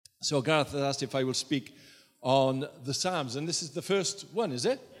So Gareth has asked if I will speak on the Psalms, and this is the first one, is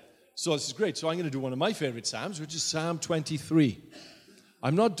it? So this is great. So I'm going to do one of my favorite Psalms, which is Psalm 23.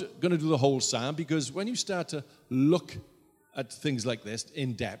 I'm not going to do the whole Psalm, because when you start to look at things like this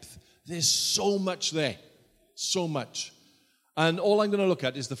in depth, there's so much there, so much. And all I'm going to look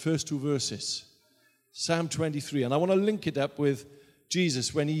at is the first two verses, Psalm 23. And I want to link it up with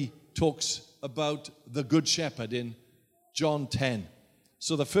Jesus when he talks about the Good Shepherd in John 10.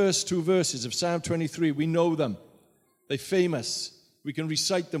 So the first two verses of Psalm 23, we know them. They're famous. We can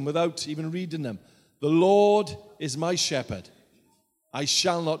recite them without even reading them. The Lord is my shepherd. I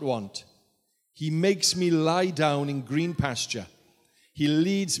shall not want. He makes me lie down in green pasture. He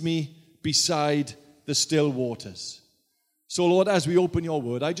leads me beside the still waters. So, Lord, as we open your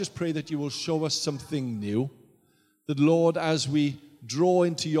word, I just pray that you will show us something new. That, Lord, as we draw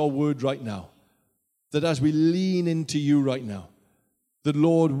into your word right now, that as we lean into you right now, that,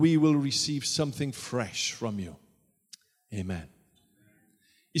 Lord, we will receive something fresh from you. Amen.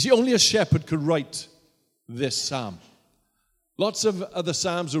 You see, only a shepherd could write this psalm. Lots of other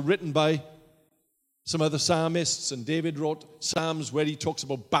psalms are written by some other psalmists, and David wrote psalms where he talks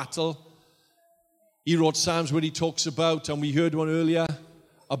about battle. He wrote psalms where he talks about, and we heard one earlier,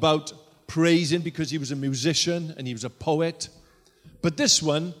 about praising because he was a musician and he was a poet. But this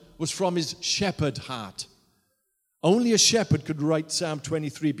one was from his shepherd heart. Only a shepherd could write Psalm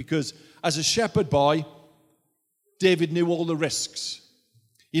 23, because as a shepherd boy, David knew all the risks.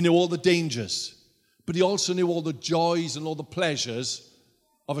 He knew all the dangers. But he also knew all the joys and all the pleasures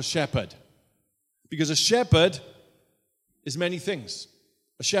of a shepherd. Because a shepherd is many things.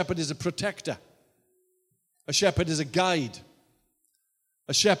 A shepherd is a protector. A shepherd is a guide.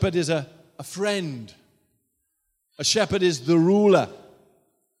 A shepherd is a friend. A shepherd is the ruler.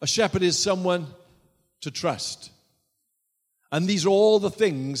 A shepherd is someone to trust. And these are all the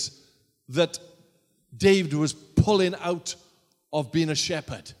things that David was pulling out of being a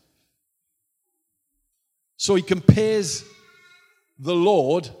shepherd. So he compares the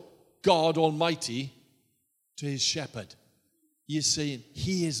Lord, God Almighty, to his shepherd. He is saying,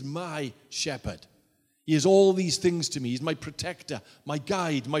 he is my shepherd. He is all these things to me. He's my protector, my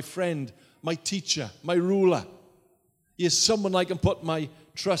guide, my friend, my teacher, my ruler. He is someone I can put my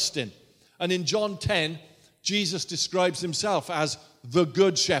trust in. And in John 10, Jesus describes himself as the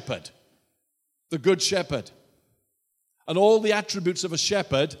Good Shepherd. The Good Shepherd. And all the attributes of a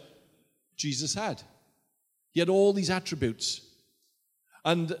shepherd, Jesus had. He had all these attributes.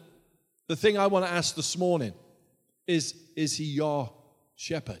 And the thing I want to ask this morning is he your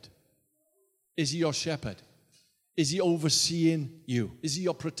shepherd? Is he your shepherd? Is he overseeing you? Is he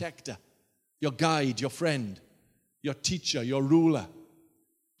your protector, your guide, your friend, your teacher, your ruler?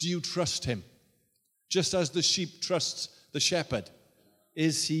 Do you trust him? Just as the sheep trusts the shepherd,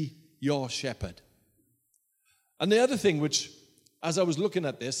 is he your shepherd? And the other thing which, as I was looking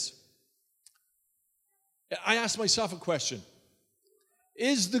at this, I asked myself a question.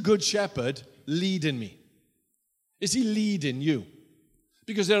 Is the Good Shepherd leading me? Is he leading you?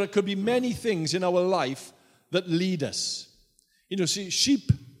 Because there could be many things in our life that lead us. You know, see,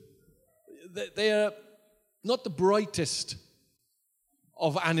 sheep, they are not the brightest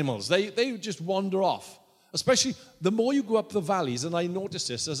of animals. They just wander off. Especially the more you go up the valleys, and I noticed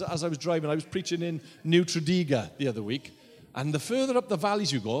this as I was driving. I was preaching in New Tredegar the other week, and the further up the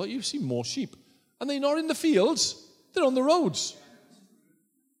valleys you go, you see more sheep. And they're not in the fields, they're on the roads.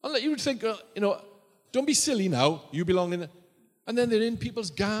 And you would think, don't be silly now, you belong in... And then they're in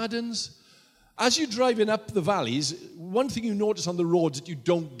people's gardens. As you're driving up the valleys, one thing you notice on the roads that you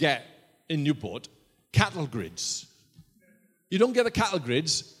don't get in Newport, cattle grids. You don't get the cattle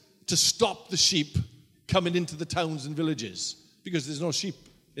grids to stop the sheep coming into the towns and villages, because there's no sheep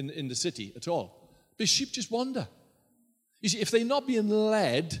in the city at all. The sheep just wander. You see, if they're not being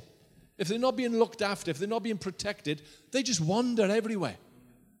led, if they're not being looked after, if they're not being protected, they just wander everywhere.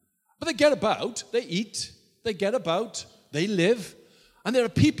 But they get about, they eat, they get about, they live. And there are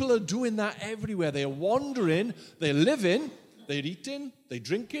people who are doing that everywhere. They're wandering, they're living, they're eating, they're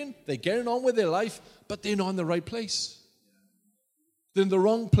drinking, they're getting on with their life, but they're not in the right place. They're in the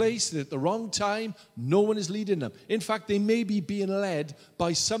wrong place, they're at the wrong time, no one is leading them. In fact, they may be being led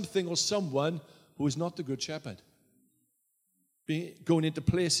by something or someone who is not the Good Shepherd. Going into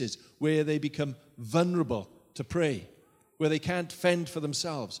places where they become vulnerable to prey, where they can't fend for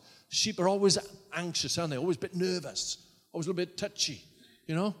themselves. Sheep are always anxious, aren't they? Always a bit nervous, always a little bit touchy,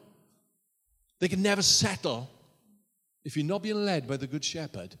 you know? They can never settle. If you're not being led by the Good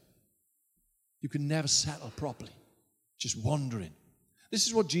Shepherd, you can never settle properly, just wandering. This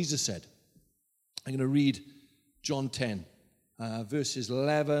is what Jesus said. I'm going to read John 10, verses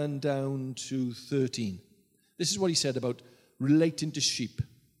 11 down to 13. This is what he said about relating to sheep.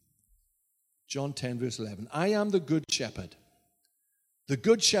 John 10, verse 11. I am the good shepherd. The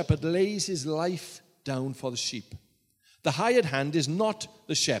good shepherd lays his life down for the sheep. The hired hand is not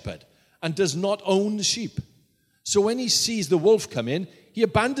the shepherd and does not own the sheep. So when he sees the wolf come in, he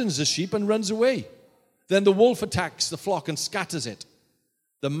abandons the sheep and runs away. Then the wolf attacks the flock and scatters it.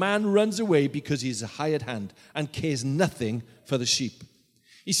 The man runs away because he is a hired hand and cares nothing for the sheep.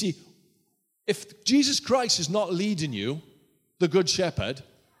 You see, if Jesus Christ is not leading you, the good shepherd,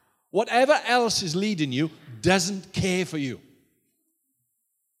 whatever else is leading you doesn't care for you.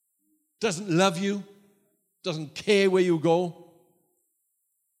 Doesn't love you, doesn't care where you go.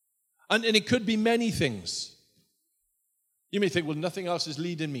 And it could be many things. You may think, well, nothing else is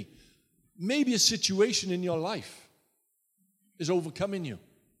leading me. Maybe a situation in your life is overcoming you.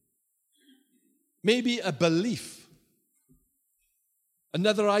 Maybe a belief,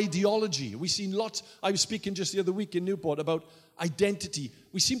 another ideology. We've seen lots. I was speaking just the other week in Newport about identity.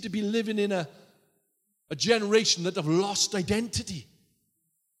 We seem to be living in a generation that have lost identity.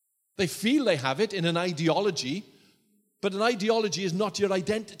 They feel they have it in an ideology, but an ideology is not your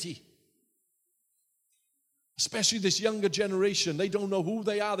identity. Especially this younger generation. They don't know who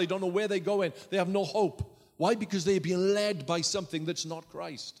they are. They don't know where they're going. They have no hope. Why? Because they're being led by something that's not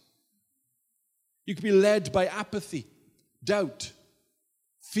Christ. You could be led by apathy, doubt,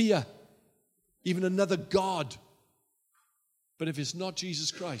 fear, even another God. But if it's not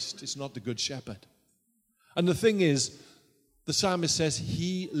Jesus Christ, it's not the Good Shepherd. And the thing is, the psalmist says,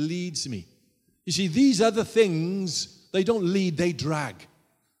 he leads me. You see, these other things, they don't lead, they drag.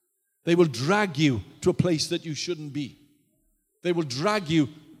 They will drag you to a place that you shouldn't be. They will drag you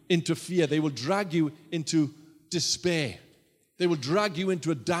into fear. They will drag you into despair. They will drag you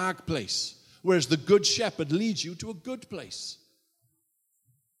into a dark place. Whereas the Good Shepherd leads you to a good place.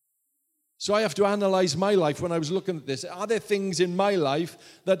 So I have to analyze my life when I was looking at this. Are there things in my life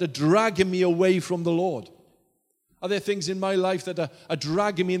that are dragging me away from the Lord? Are there things in my life that are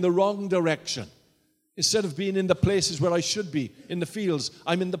dragging me in the wrong direction? Instead of being in the places where I should be, in the fields,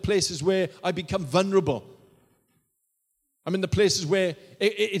 I'm in the places where I become vulnerable. I'm in the places where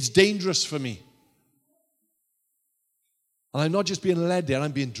it's dangerous for me. And I'm not just being led there,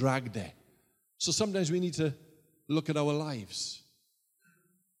 I'm being dragged there. So sometimes we need to look at our lives.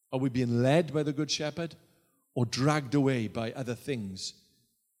 Are we being led by the Good Shepherd or dragged away by other things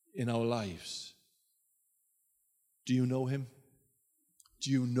in our lives? Do you know him?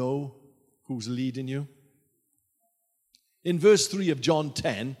 Do you know who's leading you? In verse 3 of John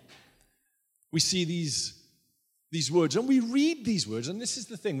 10, we see these words, and we read these words, and this is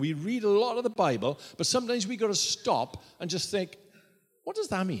the thing, we read a lot of the Bible, but sometimes we got to stop and just think, what does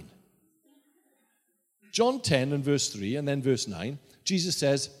that mean? John 10 and verse 3 and then verse 9, Jesus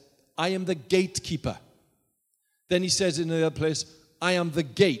says, I am the gatekeeper. Then he says in another place, I am the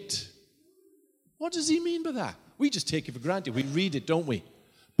gate. What does he mean by that? We just take it for granted. We read it, don't we?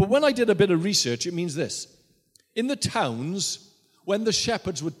 But when I did a bit of research, it means this. In the towns, when the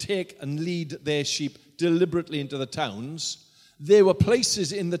shepherds would take and lead their sheep deliberately into the towns, there were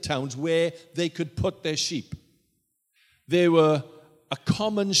places in the towns where they could put their sheep. There were a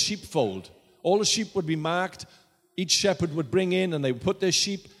common sheepfold. All the sheep would be marked. Each shepherd would bring in and they would put their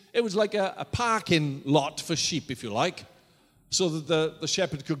sheep. It was like a parking lot for sheep, if you like, so that the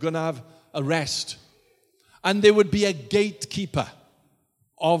shepherd could go and have a rest. And there would be a gatekeeper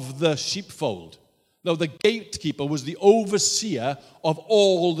of the sheepfold. Now, the gatekeeper was the overseer of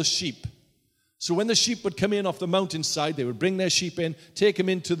all the sheep. So when the sheep would come in off the mountainside, they would bring their sheep in, take them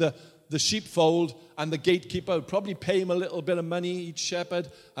into the sheepfold, and the gatekeeper would probably pay him a little bit of money, each shepherd,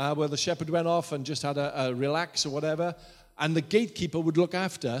 where the shepherd went off and just had a relax or whatever, and the gatekeeper would look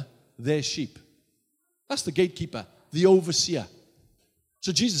after their sheep. That's the gatekeeper, the overseer.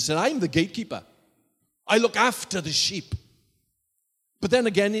 So Jesus said, I'm the gatekeeper. I look after the sheep. But then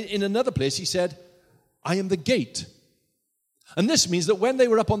again, in another place, he said, I am the gate. And this means that when they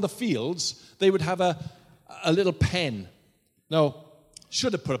were up on the fields, they would have a little pen. Now,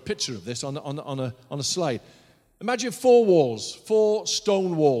 should have put a picture of this on a slide. Imagine 4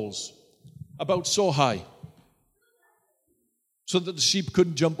 stone walls, about so high, so that the sheep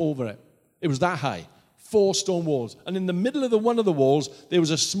couldn't jump over it. It was that high, 4 stone walls. And in the middle of one of the walls, there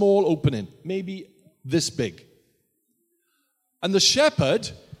was a small opening, maybe this big. And the shepherd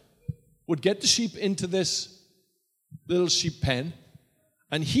would get the sheep into this little sheep pen,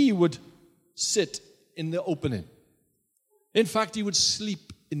 and he would sit in the opening. In fact, he would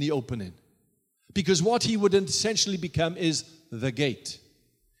sleep in the opening, because what he would essentially become is the gate.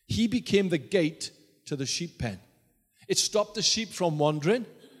 He became the gate to the sheep pen. It stopped the sheep from wandering,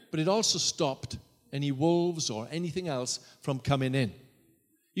 but it also stopped any wolves or anything else from coming in.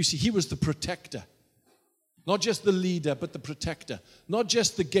 You see, he was the protector. Not just the leader, but the protector. Not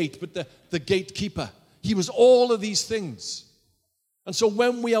just the gate, but the gatekeeper. He was all of these things. And so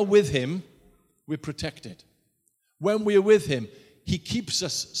when we are with him, we're protected. When we are with him, he keeps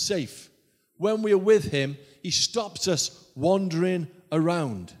us safe. When we are with him, he stops us wandering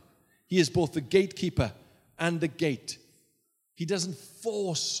around. He is both the gatekeeper and the gate. He doesn't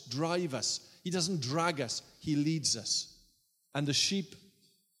force drive us. He doesn't drag us. He leads us. And the sheep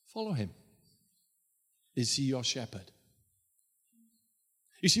follow him. Is he your shepherd?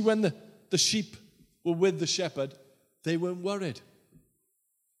 You see, when the sheep were with the shepherd, they weren't worried.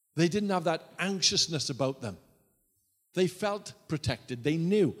 They didn't have that anxiousness about them. They felt protected. They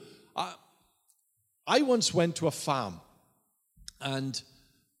knew. I once went to a farm, and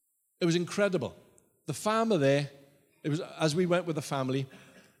it was incredible. The farmer there, it was as we went with the family,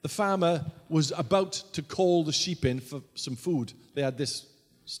 the farmer was about to call the sheep in for some food. They had this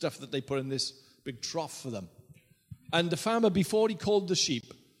stuff that they put in this big trough for them. And the farmer, before he called the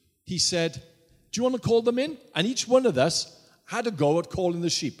sheep, he said, "Do you want to call them in?" And each one of us had a go at calling the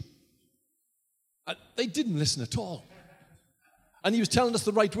sheep. And they didn't listen at all. And he was telling us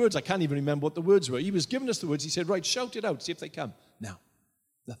the right words. I can't even remember what the words were. He was giving us the words. He said, "Right, shout it out, see if they come." Now,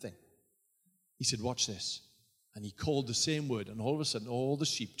 nothing. He said, "Watch this." And he called the same word, and all of a sudden, all the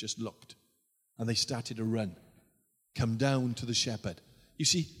sheep just looked. And they started to run, come down to the shepherd. You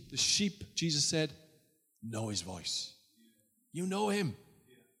see, the sheep, Jesus said, know his voice. You know him.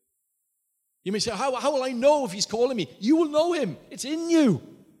 You may say, how will I know if he's calling me? You will know him. It's in you.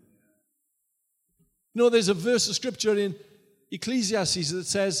 You know, there's a verse of scripture in Ecclesiastes that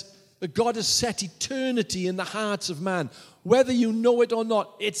says that God has set eternity in the hearts of man. Whether you know it or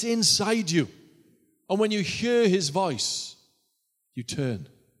not, it's inside you. And when you hear his voice, you turn.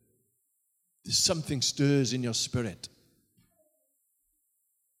 There's something stirs in your spirit.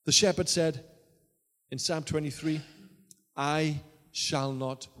 The shepherd said in Psalm 23, "I shall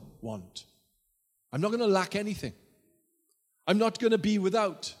not want." I'm not going to lack anything. I'm not going to be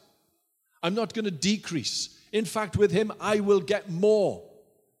without. I'm not going to decrease. In fact, with him, I will get more.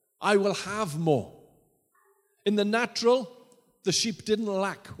 I will have more. In the natural, the sheep didn't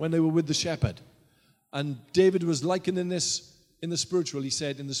lack when they were with the shepherd. And David was likening this in the spiritual. He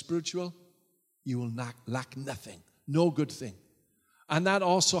said, in the spiritual, you will lack nothing, no good thing. And that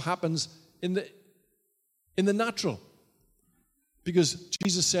also happens in the natural. Because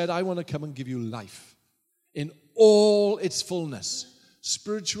Jesus said, "I want to come and give you life in all its fullness.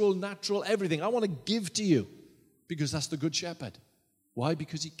 Spiritual, natural, everything. I want to give to you." Because that's the good shepherd. Why?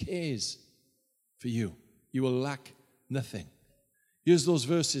 Because he cares for you. You will lack nothing. Here's those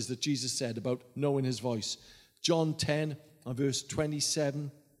verses that Jesus said about knowing his voice. John 10, verse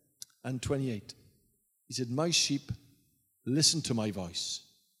 27 and 28. He said, "My sheep listen to my voice.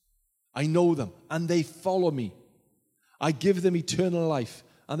 I know them, and they follow me. I give them eternal life,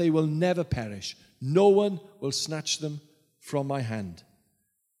 and they will never perish. No one will snatch them from my hand."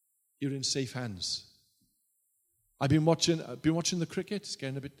 You're in safe hands. I've been watching the cricket. It's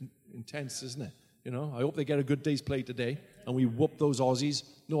getting a bit intense, isn't it? You know, I hope they get a good day's play today, and we whoop those Aussies.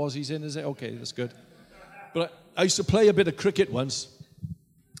 No Aussies in, is it? Okay, that's good. But I used to play a bit of cricket once.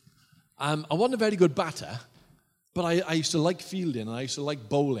 I wasn't a very good batter, but I used to like fielding, and I used to like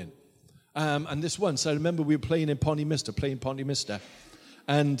bowling. And this once, I remember we were playing Pontymister,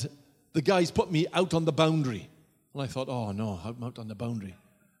 and the guys put me out on the boundary. And I thought, oh no, I'm out on the boundary.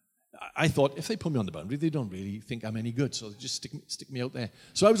 I thought, if they put me on the boundary, they don't really think I'm any good, so they just stick me out there.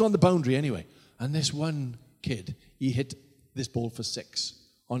 So I was on the boundary anyway, and this one kid, he hit this ball for 6.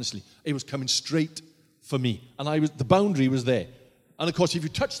 Honestly, it was coming straight for me, and the boundary was there. And of course, if you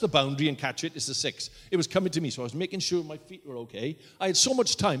touch the boundary and catch it, it's a 6. It was coming to me, so I was making sure my feet were okay. I had so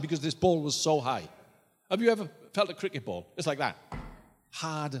much time because this ball was so high. Have you ever felt a cricket ball? It's like that.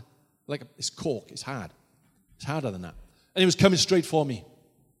 Hard, it's cork, it's hard. It's harder than that. And it was coming straight for me.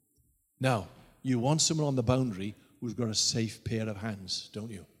 Now, you want someone on the boundary who's got a safe pair of hands, don't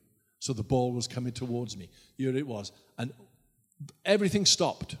you? So the ball was coming towards me. Here it was. And everything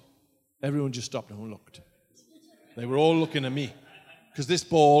stopped. Everyone just stopped and looked. They were all looking at me. Because this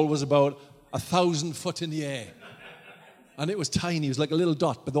ball was about 1,000 foot in the air. And it was tiny. It was like a little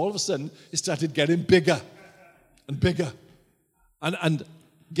dot. But all of a sudden, it started getting bigger and bigger. And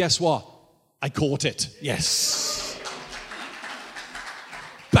guess what? I caught it. Yes.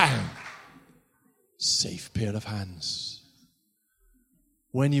 Bang. Safe pair of hands.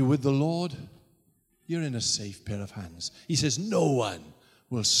 When you're with the Lord, you're in a safe pair of hands. He says, no one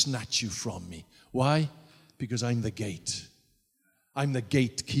will snatch you from me. Why? Because I'm the gate. I'm the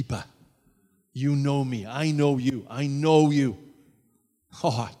gatekeeper. You know me. I know you. I know you.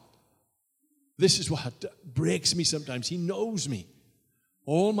 Oh, this is what breaks me sometimes. He knows me.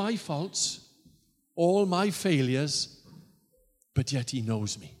 All my faults, all my failures, but yet he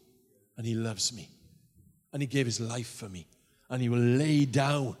knows me. And he loves me. And he gave his life for me. And he will lay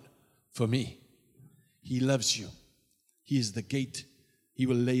down for me. He loves you. He is the gate. He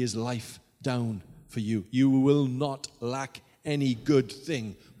will lay his life down for you. You will not lack any good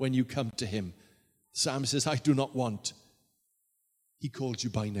thing when you come to him. The psalmist says, I do not want. He calls you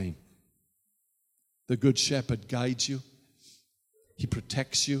by name. The good shepherd guides you. He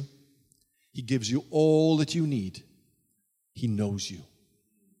protects you. He gives you all that you need. He knows you.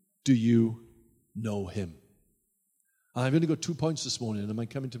 Do you know him? I've only got 2 points this morning, and I'm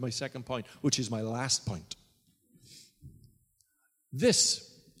coming to my second point, which is my last point. This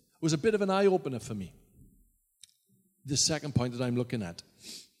was a bit of an eye-opener for me, the second point that I'm looking at.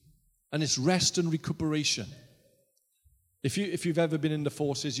 And it's rest and recuperation. If you've ever been in the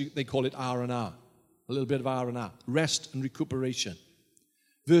forces, they call it R&R, a little bit of R&R, rest and recuperation.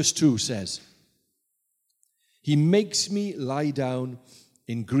 Verse 2 says, he makes me lie down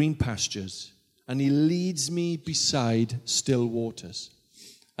in green pastures, and he leads me beside still waters.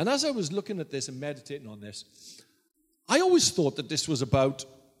 And as I was looking at this and meditating on this, I always thought that this was about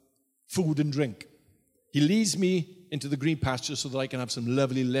food and drink. He leads me into the green pastures so that I can have some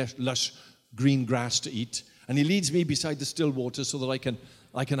lovely, lush green grass to eat. And he leads me beside the still waters so that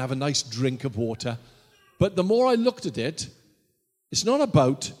I can have a nice drink of water. But the more I looked at it, it's not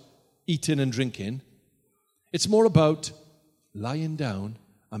about eating and drinking. It's more about lying down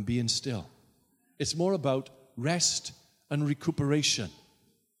and being still. It's more about rest and recuperation.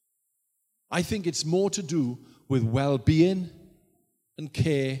 I think it's more to do with well-being and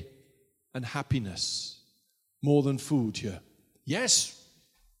care and happiness more than food here. Yes,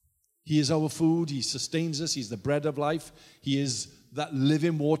 he is our food. He sustains us. He's the bread of life. He is that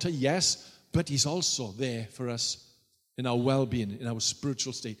living water, yes, but he's also there for us in our well-being, in our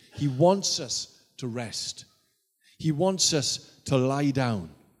spiritual state. He wants us to rest. He wants us to lie down.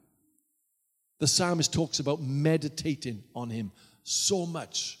 The psalmist talks about meditating on him so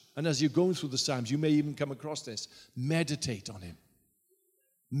much. And as you're going through the Psalms, you may even come across this. Meditate on him.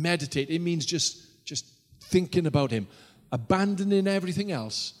 Meditate. It means just thinking about him. Abandoning everything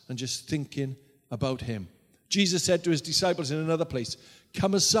else and just thinking about him. Jesus said to his disciples in another place,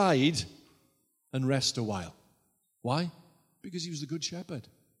 come aside and rest a while. Why? Because he was the good shepherd.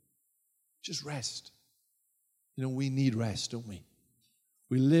 Just rest. You know, we need rest, don't we?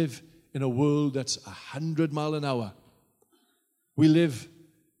 We live in a world that's 100 miles an hour. We live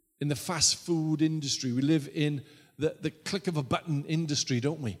in the fast food industry. We live in the click of a button industry,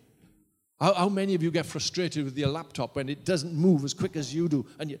 don't we? How many of you get frustrated with your laptop when it doesn't move as quick as you do,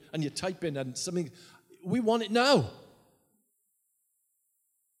 and you type in and something, we want it now.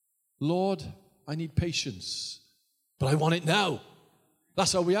 Lord, I need patience, but I want it now.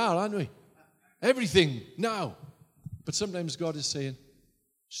 That's how we are, aren't we? Everything now. But sometimes God is saying,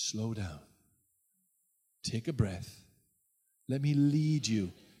 slow down. Take a breath. Let me lead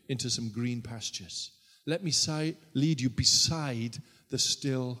you into some green pastures. Let me lead you beside the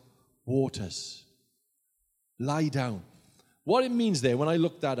still waters. Lie down. What it means there, when I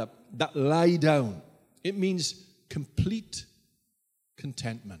looked that up, that lie down, it means complete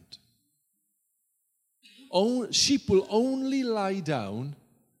contentment. Sheep will only lie down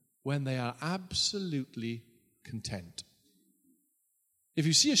when they are absolutely content. If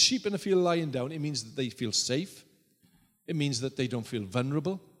you see a sheep in a field lying down, it means that they feel safe. It means that they don't feel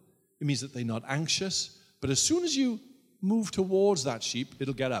vulnerable. It means that they're not anxious. But as soon as you move towards that sheep,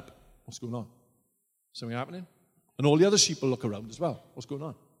 it'll get up. What's going on? Something happening? And all the other sheep will look around as well. What's going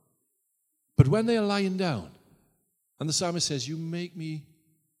on? But when they are lying down, and the psalmist says, you make me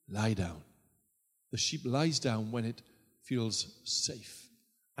lie down. The sheep lies down when it feels safe,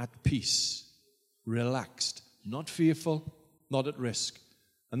 at peace, relaxed, not fearful, not at risk.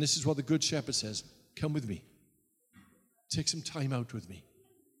 And this is what the Good Shepherd says, come with me. Take some time out with me.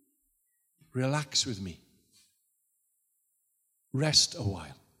 Relax with me. Rest a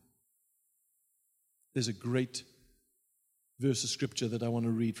while. There's a great verse of scripture that I want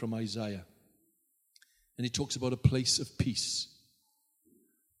to read from Isaiah. And he talks about a place of peace.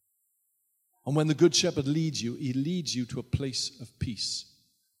 And when the Good Shepherd leads you, he leads you to a place of peace.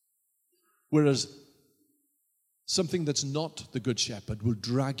 Whereas something that's not the Good Shepherd will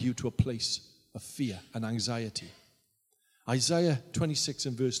drag you to a place of fear and anxiety. Isaiah 26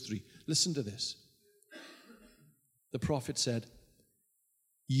 and verse 3. Listen to this. The prophet said,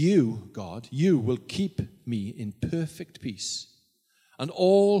 You, God, you will keep me in perfect peace, and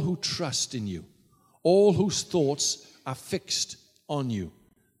all who trust in you, all whose thoughts are fixed on you,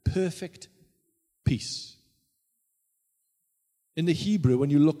 perfect peace. In the Hebrew, when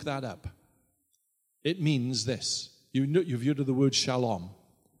you look that up, it means this. You've heard of the word shalom.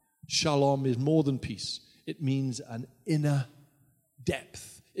 Shalom is more than peace. It means an inner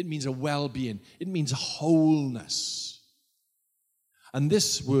depth. It means a well-being. It means a wholeness. And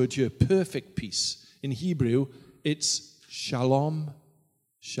this word here, perfect peace, in Hebrew, it's shalom,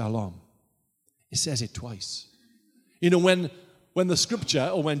 shalom. It says it twice. You know, when the scripture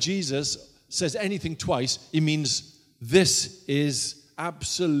or when Jesus says anything twice, it means this is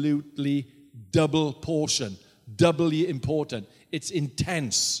absolutely double portion, doubly important. It's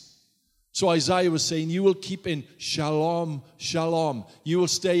intense. So Isaiah was saying, you will keep in shalom, shalom. You will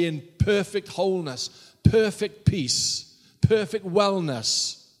stay in perfect wholeness, perfect peace, perfect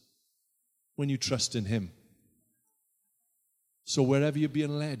wellness when you trust in him. So wherever you're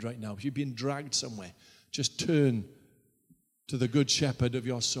being led right now, if you're being dragged somewhere, just turn to the good shepherd of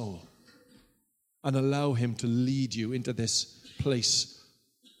your soul and allow him to lead you into this place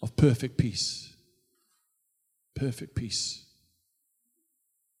of perfect peace. Perfect peace.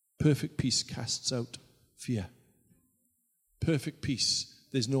 Perfect peace casts out fear. Perfect peace.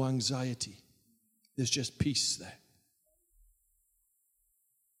 There's no anxiety. There's just peace there.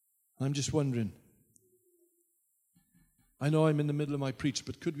 I'm just wondering, I know I'm in the middle of my preach,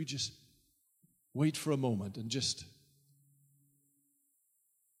 but could we just wait for a moment and just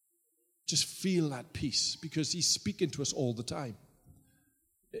feel that peace? Because he's speaking to us all the time.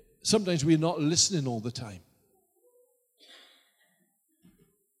 Sometimes we're not listening all the time.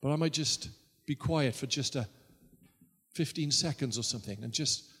 But I might just be quiet for just 15 seconds or something and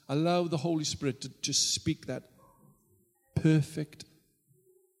just allow the Holy Spirit to just speak that perfect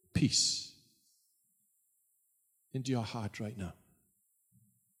peace into your heart right now.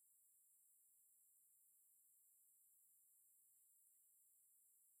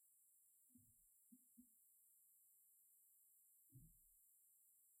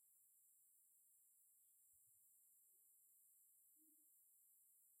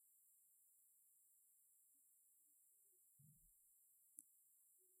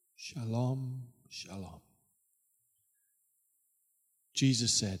 Shalom, shalom.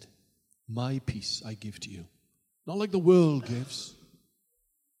 Jesus said, my peace I give to you. Not like the world gives.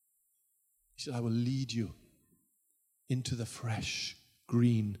 He said, I will lead you into the fresh,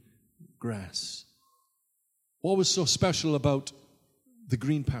 green grass. What was so special about the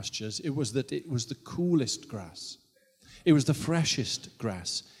green pastures? It was that it was the coolest grass. It was the freshest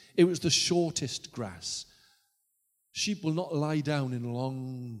grass. It was the shortest grass. Sheep will not lie down in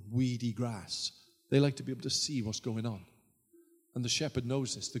long, weedy grass. They like to be able to see what's going on. And the shepherd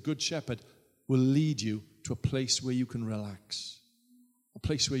knows this. The good shepherd will lead you to a place where you can relax, a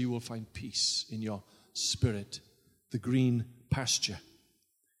place where you will find peace in your spirit, the green pasture.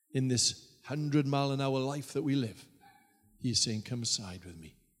 In this 100-mile-an-hour life that we live, he is saying, come aside with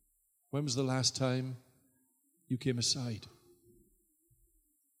me. When was the last time you came aside?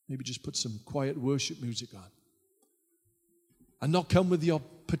 Maybe just put some quiet worship music on. And not come with your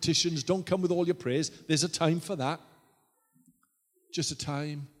petitions. Don't come with all your prayers. There's a time for that. Just a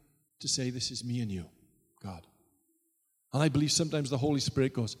time to say, this is me and you, God. And I believe sometimes the Holy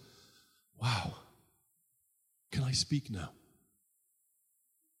Spirit goes, wow, can I speak now?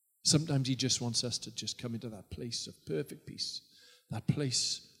 Sometimes he just wants us to just come into that place of perfect peace, that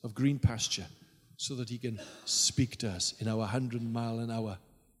place of green pasture, so that he can speak to us in our 100-mile-an-hour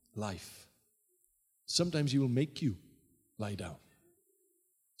life. Sometimes he will make you lie down.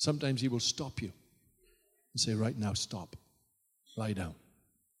 Sometimes he will stop you and say, right now, stop. Lie down.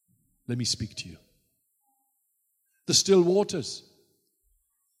 Let me speak to you. The still waters.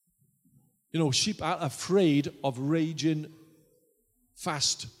 You know, sheep are afraid of raging,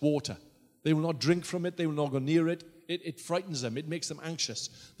 fast water. They will not drink from it. They will not go near it. It frightens them. It makes them anxious.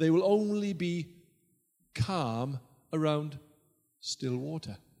 They will only be calm around still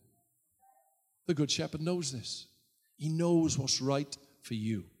water. The Good Shepherd knows this. He knows what's right for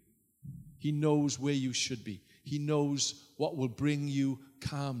you. He knows where you should be. He knows what will bring you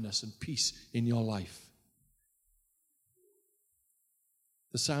calmness and peace in your life.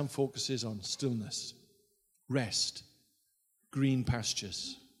 The psalm focuses on stillness, rest, green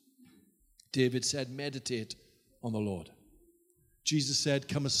pastures. David said, meditate on the Lord. Jesus said,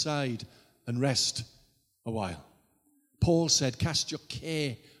 come aside and rest a while. Paul said, cast your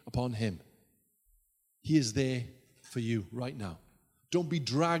care upon him. He is there for you right now. Don't be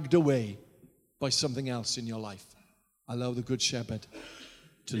dragged away by something else in your life. Allow the Good Shepherd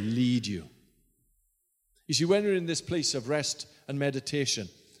to lead you. You see, when you're in this place of rest and meditation,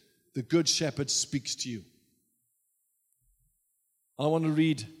 the Good Shepherd speaks to you. I want to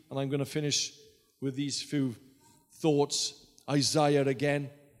read, and I'm going to finish with these few thoughts. Isaiah again.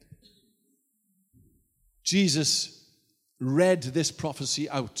 Jesus read this prophecy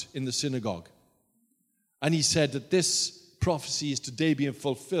out in the synagogue. And he said that this prophecy is today being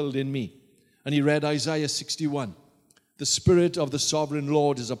fulfilled in me. And he read Isaiah 61. The Spirit of the Sovereign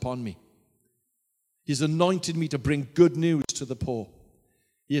Lord is upon me. He has anointed me to bring good news to the poor.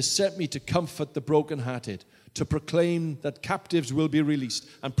 He has sent me to comfort the brokenhearted, to proclaim that captives will be released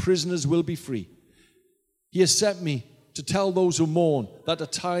and prisoners will be free. He has sent me to tell those who mourn that the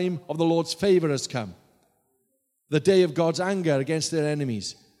time of the Lord's favor has come, the day of God's anger against their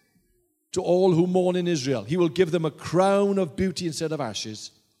enemies. To all who mourn in Israel, he will give them a crown of beauty instead of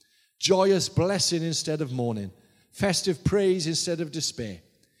ashes, joyous blessing instead of mourning, festive praise instead of despair.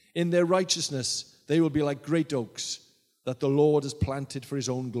 In their righteousness, they will be like great oaks that the Lord has planted for his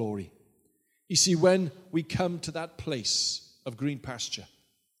own glory. You see, when we come to that place of green pasture,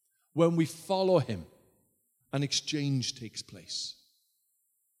 when we follow him, an exchange takes place.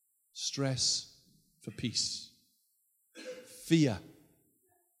 Stress for peace. Fear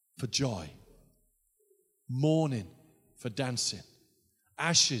for joy. Mourning for dancing.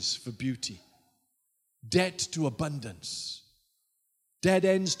 Ashes for beauty. Debt to abundance. Dead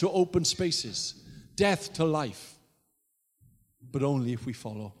ends to open spaces. Death to life. But only if we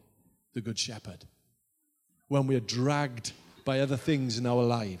follow the Good Shepherd. When we are dragged by other things in our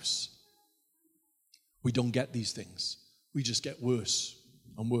lives, we don't get these things. We just get worse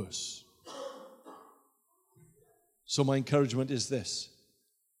and worse. So my encouragement is this.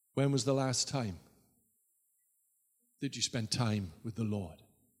 When was the last time that you spent time with the Lord?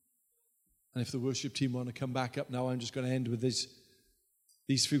 And if the worship team want to come back up now, I'm just going to end with these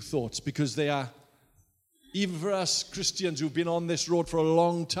few thoughts, because they are, even for us Christians who've been on this road for a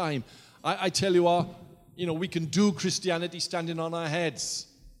long time, I tell you what, we can do Christianity standing on our heads.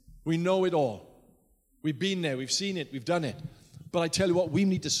 We know it all. We've been there, we've seen it, we've done it. But I tell you what, we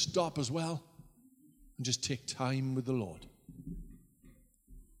need to stop as well and just take time with the Lord.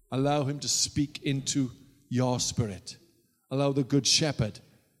 Allow him to speak into your spirit. Allow the Good Shepherd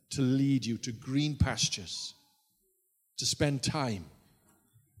to lead you to green pastures, to spend time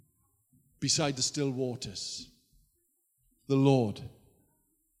beside the still waters. The Lord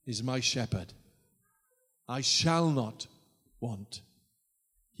is my shepherd. I shall not want.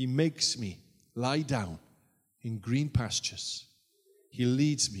 He makes me lie down in green pastures. He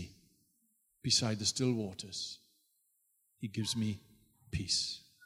leads me beside the still waters. He gives me peace.